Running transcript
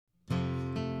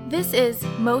This is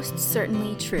most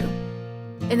certainly true.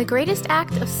 In the greatest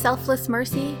act of selfless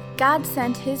mercy, God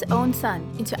sent His own Son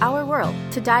into our world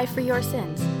to die for your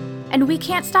sins, and we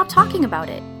can't stop talking about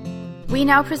it. We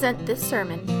now present this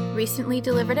sermon, recently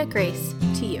delivered at Grace,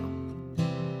 to you.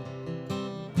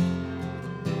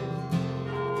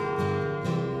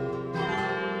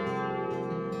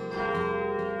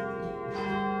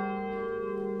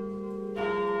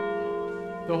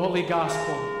 The Holy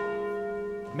Gospel,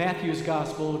 Matthew's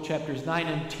Gospel, chapters 9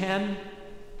 and 10.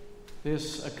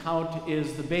 This account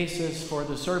is the basis for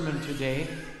the sermon today.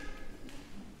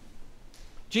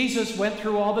 Jesus went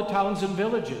through all the towns and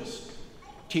villages,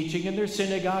 teaching in their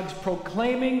synagogues,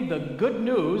 proclaiming the good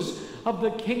news of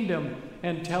the kingdom,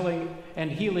 and telling and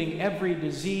healing every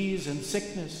disease and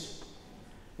sickness.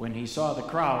 When he saw the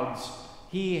crowds,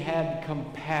 he had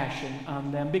compassion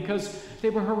on them because they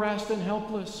were harassed and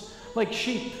helpless, like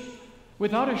sheep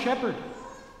without a shepherd.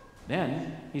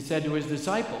 Then he said to his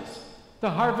disciples, "The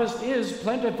harvest is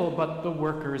plentiful, but the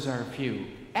workers are few.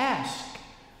 Ask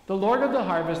the Lord of the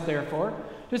harvest, therefore,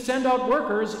 to send out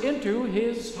workers into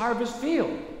his harvest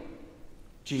field."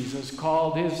 Jesus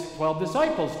called his 12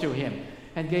 disciples to him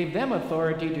and gave them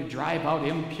authority to drive out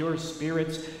impure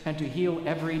spirits and to heal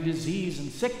every disease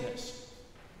and sickness.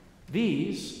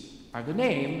 These are the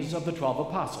names of the 12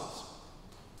 apostles.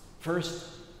 First,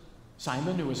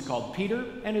 Simon, who is called Peter,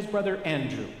 and his brother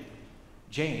Andrew.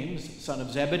 James, son of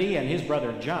Zebedee, and his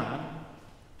brother John.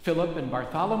 Philip and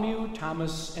Bartholomew,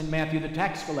 Thomas and Matthew the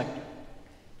tax collector.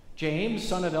 James,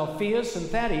 son of Alphaeus and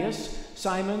Thaddeus,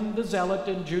 Simon the zealot,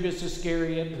 and Judas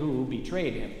Iscariot, who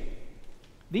betrayed him.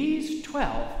 These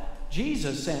 12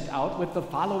 Jesus sent out with the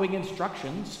following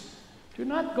instructions: "Do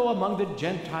not go among the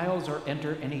Gentiles or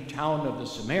enter any town of the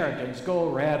Samaritans. Go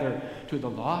rather to the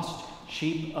lost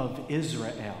sheep of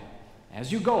Israel.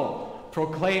 As you go,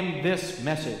 proclaim this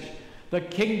message: the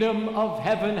kingdom of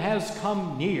heaven has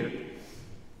come near.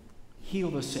 Heal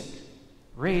the sick,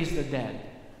 raise the dead,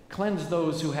 cleanse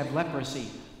those who have leprosy,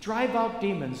 drive out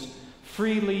demons.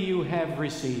 Freely you have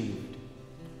received,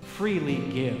 freely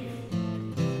give."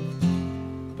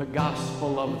 The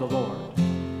gospel of the Lord.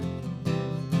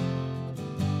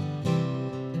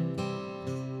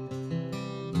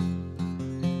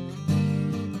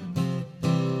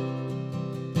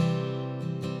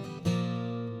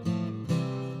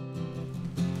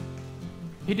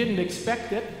 He didn't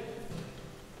expect it,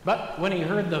 but when he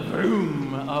heard the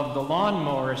vroom of the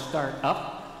lawnmower start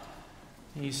up,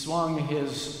 he swung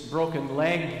his broken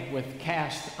leg with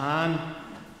cast on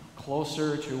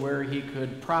closer to where he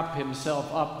could prop himself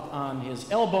up on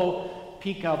his elbow,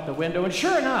 peek out the window, and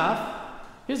sure enough,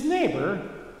 his neighbor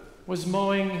was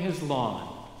mowing his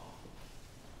lawn.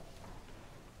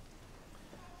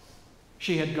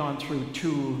 She had gone through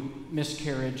 2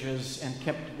 miscarriages and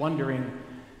kept wondering,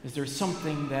 is there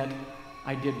something that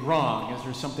I did wrong? Is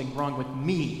there something wrong with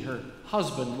me? Her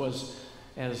husband was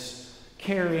as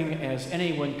caring as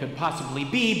anyone could possibly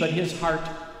be, but his heart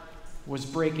was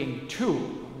breaking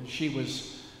too. She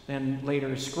was then later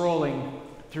scrolling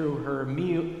through her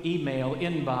email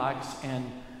inbox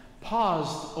and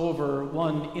paused over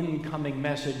one incoming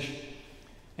message,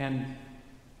 and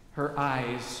her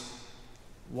eyes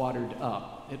watered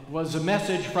up. It was a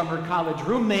message from her college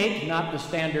roommate, not the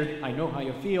standard "I know how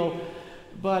you feel,"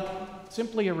 but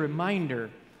simply a reminder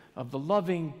of the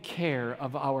loving care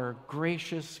of our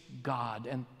gracious God,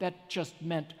 and that just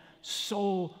meant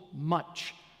so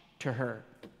much to her.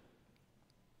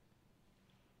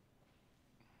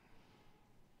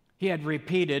 He had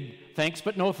repeated thanks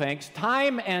but no thanks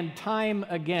time and time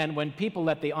again when people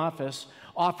at the office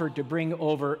offered to bring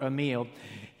over a meal.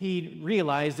 He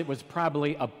realized it was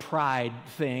probably a pride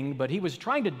thing, but he was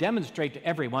trying to demonstrate to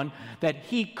everyone that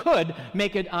he could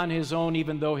make it on his own,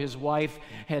 even though his wife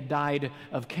had died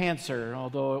of cancer,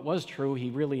 although it was true he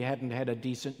really hadn't had a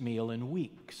decent meal in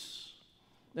weeks.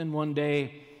 Then one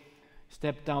day,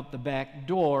 stepped out the back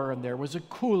door, and there was a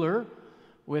cooler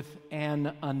with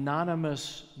an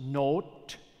anonymous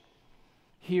note: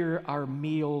 "Here are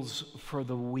meals for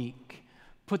the week.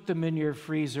 Put them in your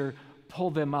freezer.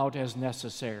 Pull them out as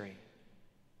necessary."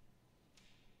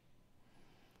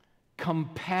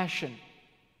 Compassion.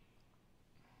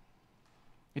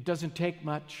 It doesn't take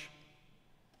much.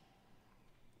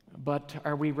 But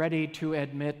are we ready to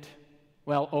admit,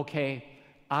 well, okay,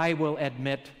 I will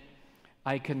admit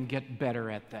I can get better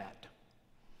at that?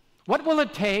 What will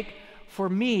it take for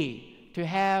me to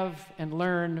have and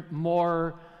learn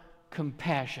more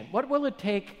compassion? What will it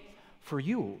take for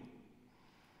you?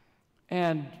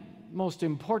 And most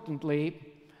importantly,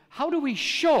 how do we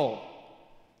show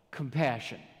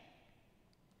compassion?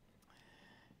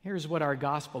 Here's what our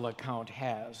gospel account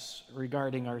has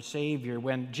regarding our Savior.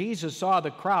 When Jesus saw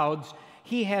the crowds,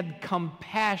 he had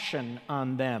compassion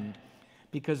on them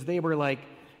because they were like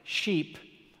sheep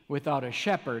without a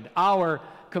shepherd. Our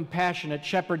compassionate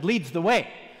shepherd leads the way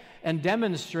and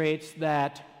demonstrates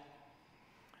that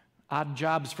odd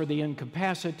jobs for the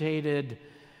incapacitated,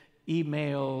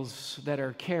 emails that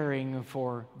are caring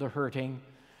for the hurting,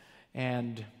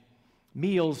 and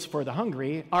meals for the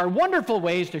hungry are wonderful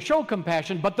ways to show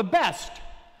compassion, but the best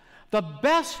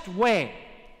way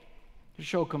to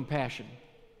show compassion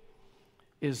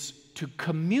is to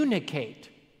communicate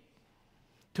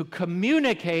the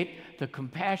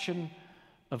compassion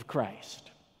of Christ.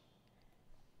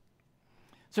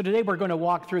 So today we're going to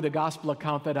walk through the gospel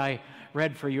account that I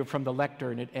read for you from the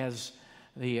lectern as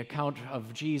the account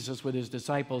of Jesus with his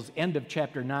disciples, end of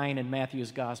chapter 9 in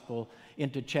Matthew's gospel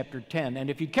into chapter 10. And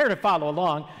if you care to follow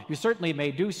along, you certainly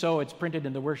may do so. It's printed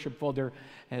in the worship folder,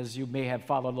 as you may have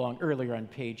followed along earlier on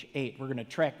page 8. We're going to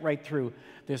track right through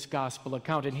this gospel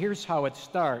account. And here's how it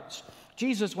starts.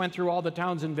 Jesus went through all the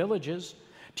towns and villages,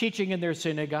 teaching in their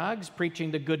synagogues, preaching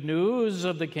the good news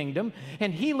of the kingdom,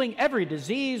 and healing every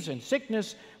disease and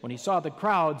sickness. When he saw the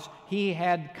crowds, he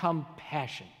had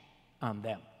compassion on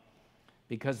them,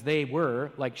 because they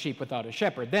were like sheep without a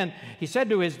shepherd. Then he said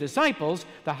to his disciples,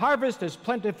 "The harvest is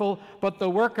plentiful, but the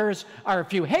workers are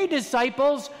few." Hey,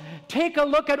 disciples, take a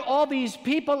look at all these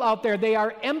people out there. They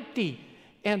are empty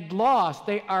and lost.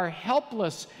 They are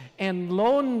helpless and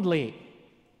lonely.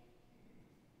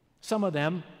 Some of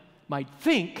them might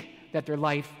think that their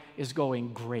life is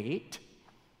going great.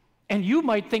 And you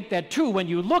might think that too when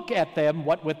you look at them,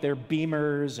 what with their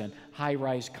Beamers and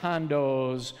high-rise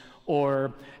condos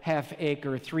or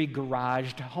half-acre,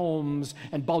 3-garaged homes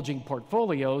and bulging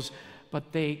portfolios,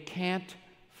 but they can't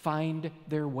find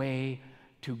their way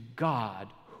to God,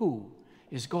 who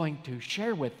is going to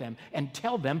share with them and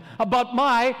tell them about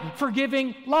my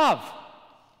forgiving love.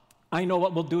 I know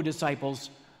what we'll do, disciples.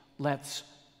 Let's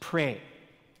pray.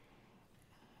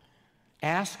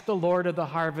 Ask the Lord of the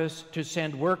harvest to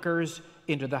send workers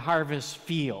into the harvest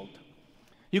field.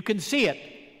 You can see it,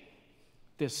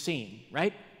 this scene,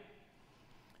 right?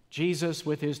 Jesus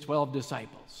with his 12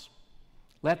 disciples.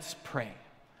 Let's pray.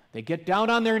 They get down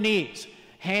on their knees.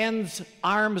 Hands,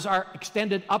 arms are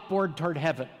extended upward toward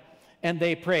heaven. And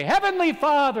they pray, "Heavenly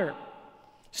Father,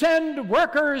 send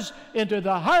workers into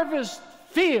the harvest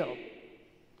field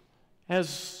as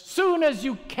soon as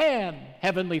you can,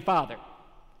 Heavenly Father."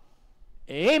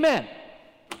 Amen.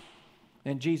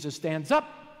 And Jesus stands up,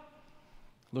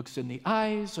 looks in the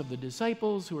eyes of the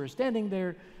disciples who are standing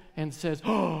there, and says,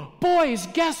 "Oh, boys,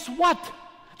 guess what?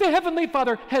 The Heavenly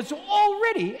Father has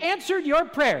already answered your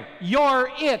prayer. You're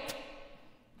it."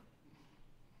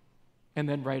 And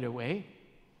then right away,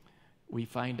 we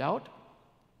find out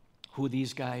who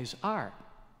these guys are.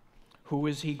 Who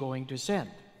is he going to send?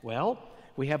 Well,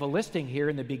 we have a listing here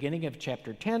in the beginning of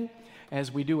chapter 10,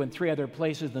 as we do in 3 other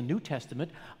places in the New Testament,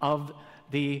 of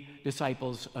the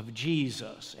disciples of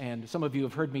Jesus. And some of you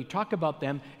have heard me talk about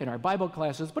them in our Bible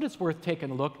classes, but it's worth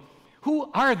taking a look. Who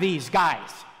are these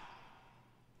guys?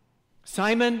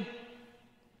 Simon,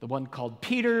 the one called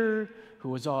Peter, who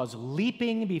was always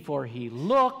leaping before he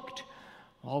looked,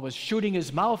 always shooting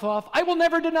his mouth off. "I will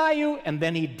never deny you," and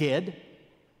then he did.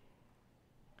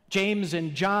 James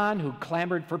and John, who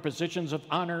clamored for positions of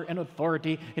honor and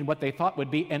authority in what they thought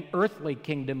would be an earthly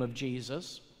kingdom of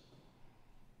Jesus.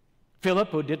 Philip,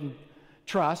 who didn't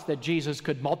trust that Jesus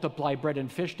could multiply bread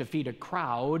and fish to feed a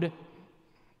crowd.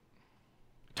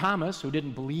 Thomas, who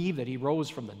didn't believe that he rose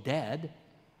from the dead.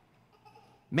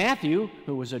 Matthew,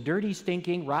 who was a dirty,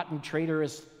 stinking, rotten,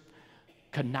 traitorous,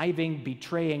 conniving,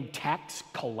 betraying tax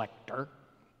collector.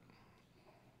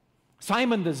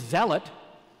 Simon the Zealot,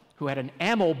 who had an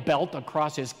ammo belt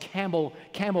across his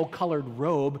camel-colored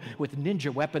robe with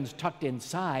ninja weapons tucked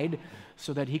inside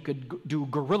so that he could do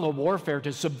guerrilla warfare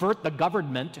to subvert the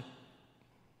government.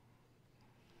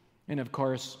 And of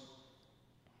course,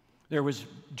 there was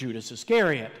Judas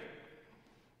Iscariot,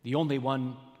 the only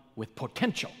one with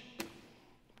potential,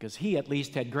 because he at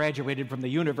least had graduated from the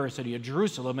University of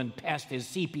Jerusalem and passed his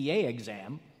CPA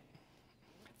exam.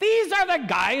 These are the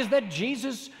guys that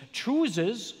Jesus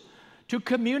chooses to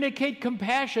communicate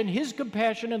compassion, his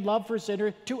compassion and love for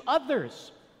sinners, to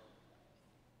others.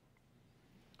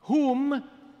 Whom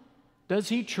does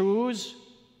he choose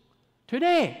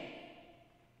today?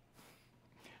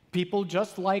 People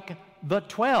just like the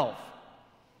 12.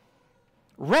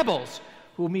 Rebels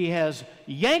whom he has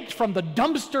yanked from the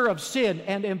dumpster of sin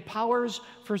and empowers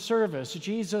for service.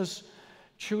 Jesus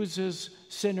chooses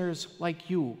sinners like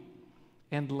you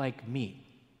and like me.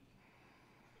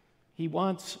 He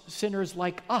wants sinners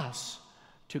like us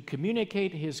to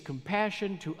communicate his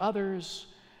compassion to others.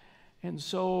 And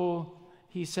so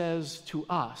he says to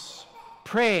us,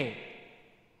 pray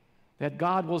that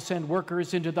God will send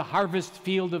workers into the harvest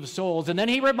field of souls. And then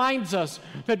he reminds us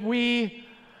that we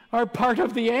are part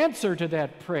of the answer to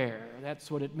that prayer. That's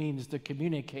what it means to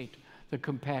communicate the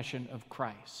compassion of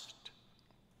Christ.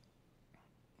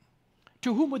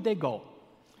 To whom would they go?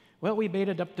 Well, we made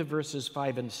it up to verses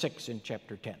 5 and 6 in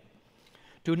chapter 10.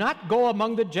 Do not go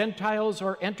among the Gentiles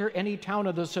or enter any town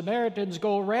of the Samaritans.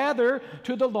 Go rather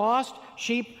to the lost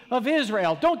sheep of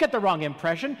Israel. Don't get the wrong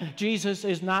impression. Jesus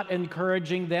is not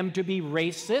encouraging them to be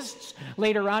racists.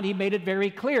 Later on, he made it very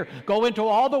clear. Go into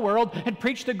all the world and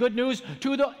preach the good news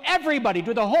to everybody,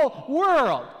 to the whole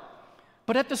world.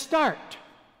 But at the start,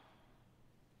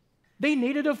 they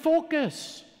needed a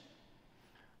focus.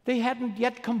 They hadn't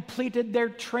yet completed their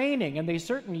training, and they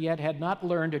certainly yet had not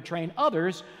learned to train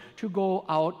others to go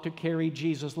out to carry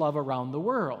Jesus' love around the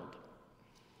world.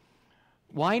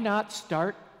 Why not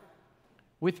start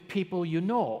with people you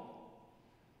know?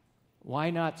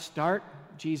 Why not start,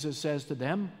 Jesus says to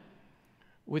them,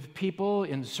 with people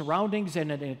in surroundings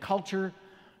and in a culture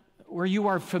where you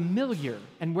are familiar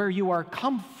and where you are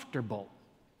comfortable?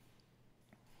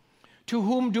 To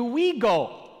whom do we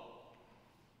go?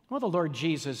 Well, the Lord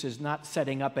Jesus is not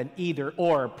setting up an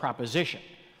either-or proposition.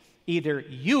 Either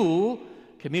you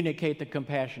communicate the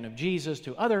compassion of Jesus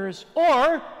to others,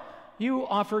 or you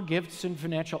offer gifts and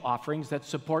financial offerings that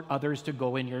support others to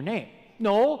go in your name.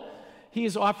 No, he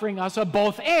is offering us a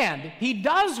both and. He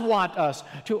does want us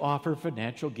to offer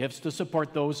financial gifts to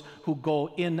support those who go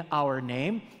in our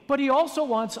name, but he also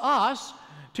wants us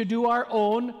to do our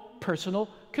own personal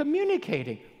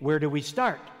communicating. Where do we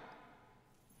start?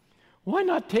 Why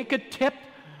not take a tip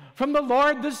from the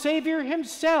Lord, the Savior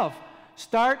himself?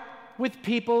 Start with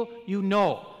people you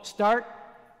know. Start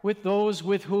with those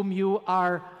with whom you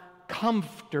are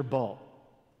comfortable.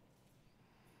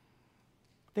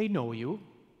 They know you.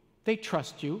 They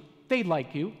trust you. They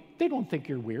like you. They don't think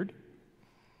you're weird.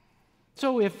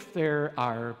 So if there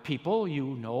are people you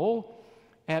know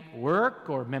at work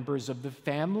or members of the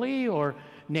family or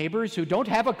neighbors who don't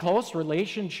have a close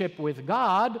relationship with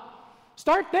God,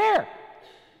 start there.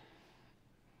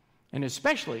 And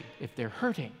especially if they're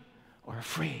hurting or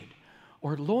afraid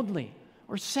or lonely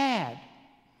or sad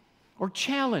or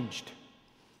challenged,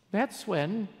 that's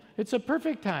when it's a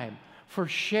perfect time for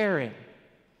sharing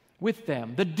with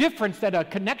them the difference that a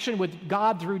connection with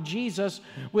God through Jesus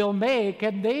will make,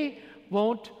 and they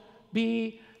won't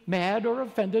be mad or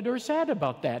offended or sad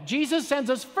about that. Jesus sends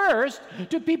us first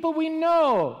to people we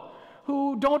know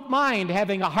who don't mind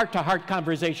having a heart-to-heart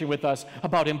conversation with us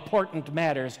about important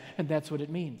matters, and that's what it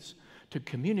means to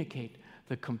communicate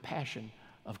the compassion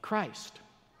of Christ.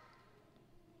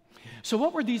 So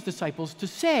what were these disciples to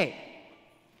say?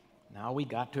 Now we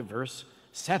got to verse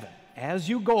 7. As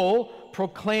you go,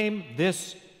 proclaim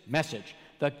this message.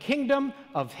 The kingdom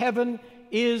of heaven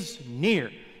is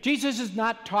near. Jesus is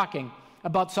not talking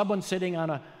about someone sitting on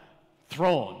a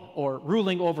throne or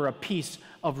ruling over a piece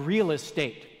of real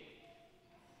estate.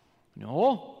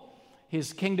 No,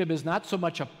 his kingdom is not so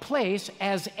much a place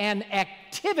as an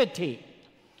activity.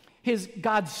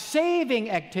 God's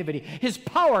saving activity, his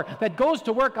power that goes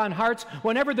to work on hearts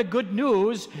whenever the good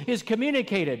news is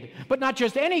communicated. But not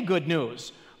just any good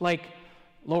news, like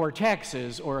lower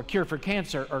taxes or a cure for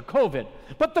cancer or COVID,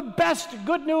 but the best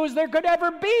good news there could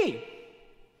ever be.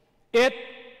 It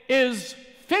is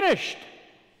finished.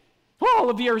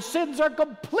 All of your sins are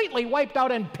completely wiped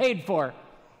out and paid for.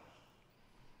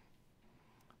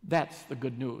 That's the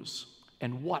good news,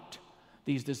 and what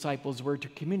these disciples were to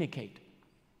communicate.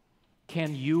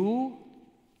 Can you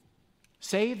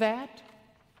say that?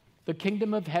 The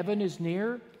kingdom of heaven is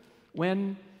near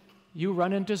when you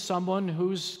run into someone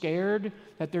who's scared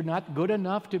that they're not good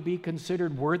enough to be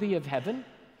considered worthy of heaven?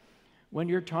 When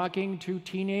you're talking to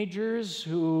teenagers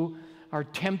who are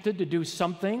tempted to do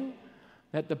something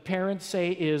that the parents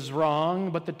say is wrong,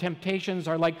 but the temptations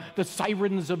are like the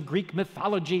sirens of Greek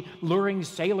mythology luring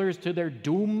sailors to their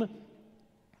doom?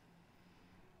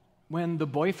 When the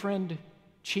boyfriend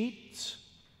cheats?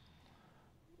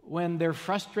 When they're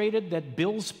frustrated that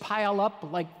bills pile up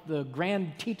like the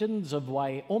Grand Tetons of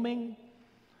Wyoming?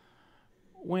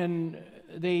 When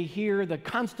they hear the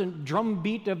constant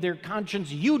drumbeat of their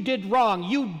conscience, you did wrong,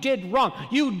 you did wrong,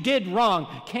 you did wrong.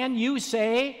 Can you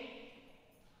say,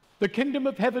 the kingdom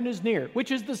of heaven is near,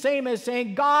 which is the same as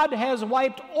saying God has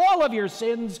wiped all of your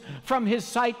sins from his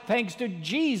sight thanks to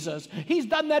Jesus. He's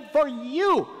done that for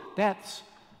you. That's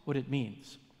what it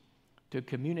means to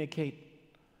communicate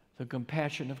the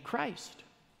compassion of Christ.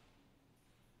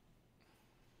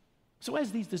 So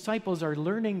as these disciples are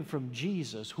learning from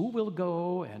Jesus who will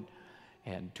go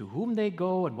and to whom they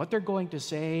go and what they're going to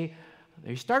say,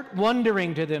 they start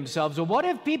wondering to themselves, well, what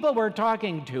if people we're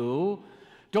talking to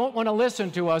don't want to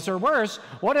listen to us? Or worse,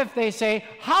 what if they say,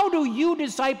 how do you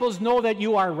disciples know that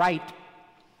you are right?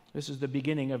 This is the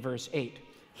beginning of verse 8.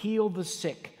 Heal the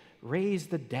sick, raise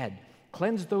the dead,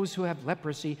 cleanse those who have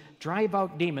leprosy, drive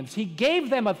out demons. He gave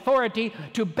them authority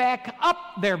to back up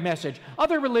their message.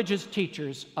 Other religious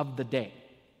teachers of the day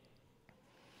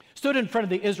stood in front of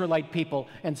the Israelite people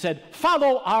and said,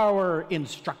 follow our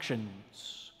instructions.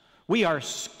 We are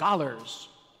scholars.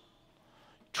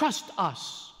 Trust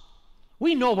us.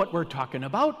 We know what we're talking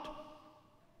about.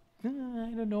 I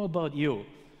don't know about you,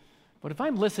 but if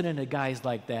I'm listening to guys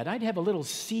like that, I'd have a little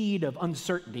seed of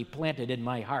uncertainty planted in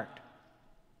my heart.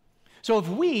 So if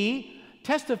we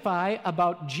testify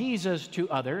about Jesus to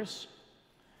others,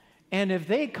 and if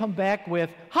they come back with,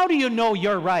 how do you know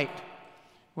you're right?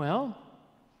 Well,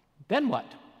 then what?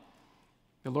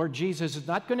 The Lord Jesus is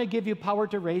not going to give you power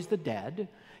to raise the dead.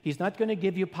 He's not going to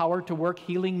give you power to work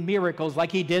healing miracles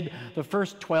like he did the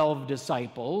first 12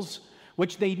 disciples,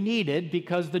 which they needed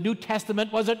because the New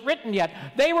Testament wasn't written yet.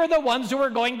 They were the ones who were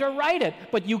going to write it.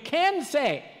 But you can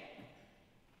say,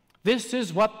 this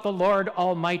is what the Lord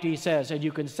Almighty says, and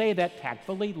you can say that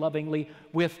tactfully, lovingly,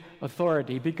 with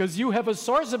authority, because you have a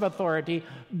source of authority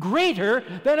greater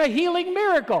than a healing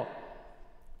miracle,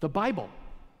 the Bible,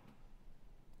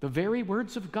 the very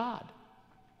words of God.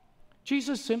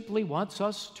 Jesus simply wants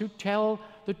us to tell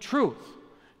the truth,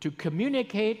 to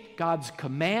communicate God's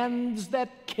commands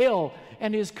that kill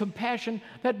and his compassion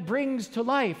that brings to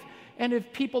life. And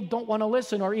if people don't want to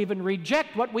listen or even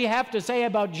reject what we have to say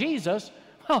about Jesus,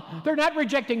 well, they're not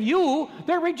rejecting you,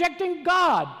 they're rejecting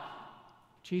God.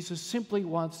 Jesus simply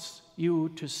wants you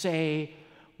to say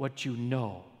what you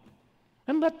know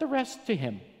and let the rest to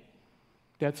him.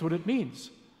 That's what it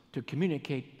means to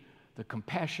communicate the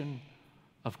compassion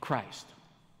of Christ.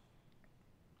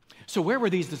 So where were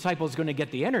these disciples going to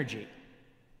get the energy?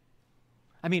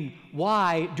 I mean,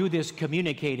 why do this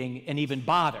communicating and even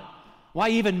bother? Why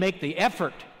even make the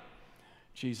effort?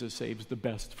 Jesus saves the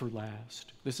best for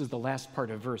last. This is the last part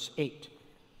of verse 8.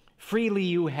 Freely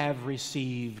you have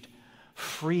received,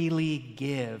 freely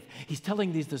give. He's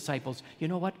telling these disciples, you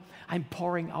know what? I'm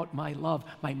pouring out my love,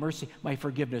 my mercy, my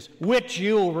forgiveness, which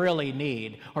you really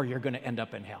need, or you're going to end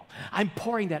up in hell. I'm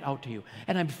pouring that out to you,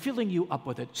 and I'm filling you up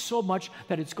with it so much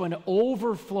that it's going to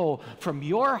overflow from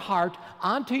your heart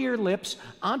onto your lips,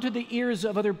 onto the ears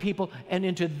of other people, and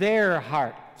into their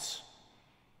hearts.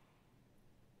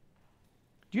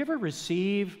 Do you ever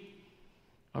receive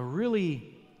a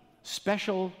really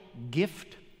special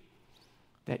gift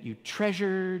that you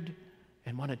treasured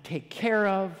and want to take care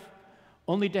of,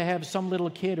 only to have some little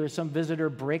kid or some visitor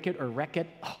break it or wreck it?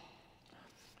 Oh.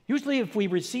 Usually if we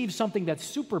receive something that's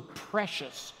super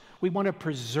precious, we want to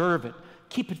preserve it,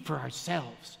 keep it for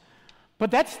ourselves.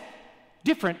 But that's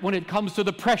different when it comes to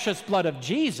the precious blood of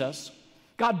Jesus.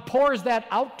 God pours that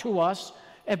out to us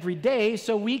every day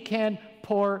so we can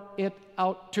pour it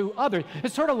out to others.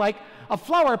 It's sort of like a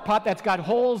flower pot that's got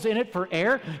holes in it for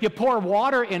air. You pour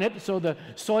water in it so the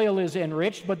soil is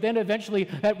enriched, but then eventually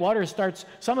that water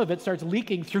some of it starts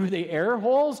leaking through the air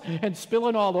holes and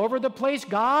spilling all over the place.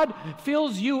 God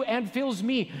fills you and fills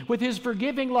me with his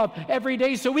forgiving love every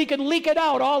day so we can leak it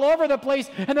out all over the place,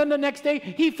 and then the next day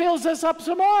he fills us up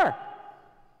some more.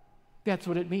 That's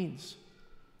what it means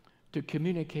to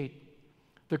communicate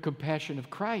the compassion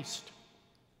of Christ.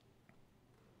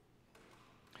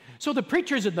 So the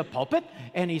preacher's in the pulpit,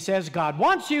 and he says, God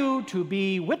wants you to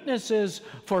be witnesses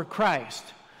for Christ.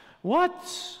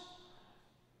 What's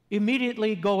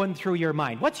immediately going through your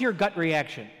mind? What's your gut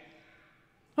reaction?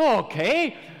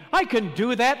 Okay, I can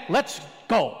do that. Let's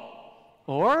go.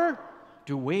 Or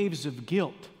do waves of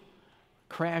guilt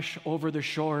crash over the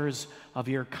shores of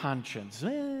your conscience?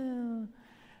 Well,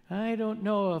 I don't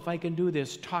know if I can do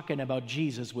this talking about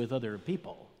Jesus with other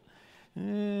people.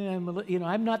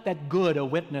 I'm not that good a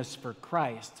witness for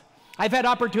Christ. I've had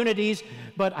opportunities,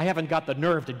 but I haven't got the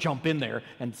nerve to jump in there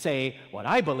and say what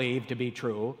I believe to be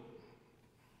true.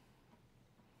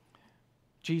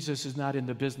 Jesus is not in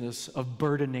the business of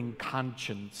burdening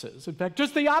consciences. In fact,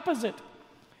 just the opposite.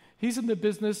 He's in the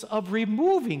business of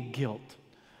removing guilt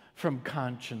from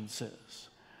consciences.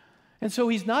 And so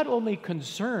he's not only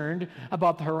concerned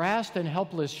about the harassed and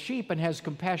helpless sheep and has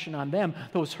compassion on them,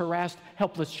 those harassed,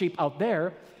 helpless sheep out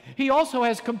there, he also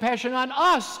has compassion on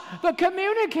us, the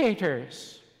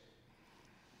communicators.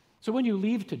 So when you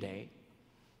leave today,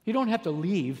 you don't have to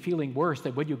leave feeling worse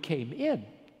than when you came in.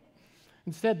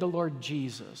 Instead, the Lord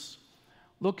Jesus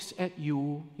looks at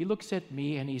you, he looks at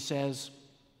me, and he says,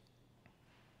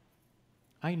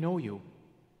 I know you,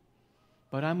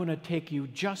 but I'm going to take you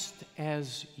just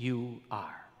as you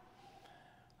are.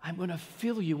 I'm going to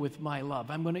fill you with my love.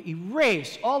 I'm going to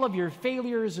erase all of your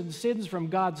failures and sins from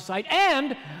God's sight,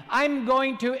 and I'm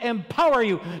going to empower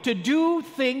you to do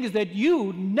things that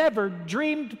you never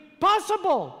dreamed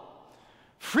possible.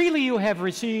 Freely you have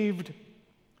received,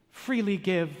 freely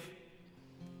give.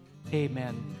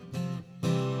 Amen.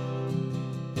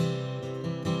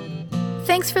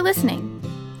 Thanks for listening.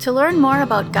 To learn more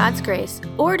about God's grace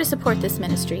or to support this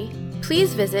ministry,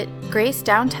 please visit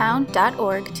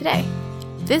gracedowntown.org today.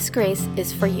 This grace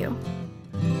is for you.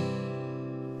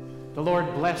 The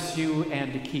Lord bless you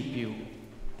and keep you.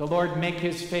 The Lord make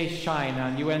his face shine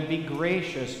on you and be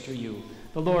gracious to you.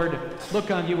 The Lord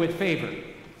look on you with favor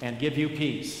and give you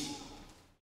peace.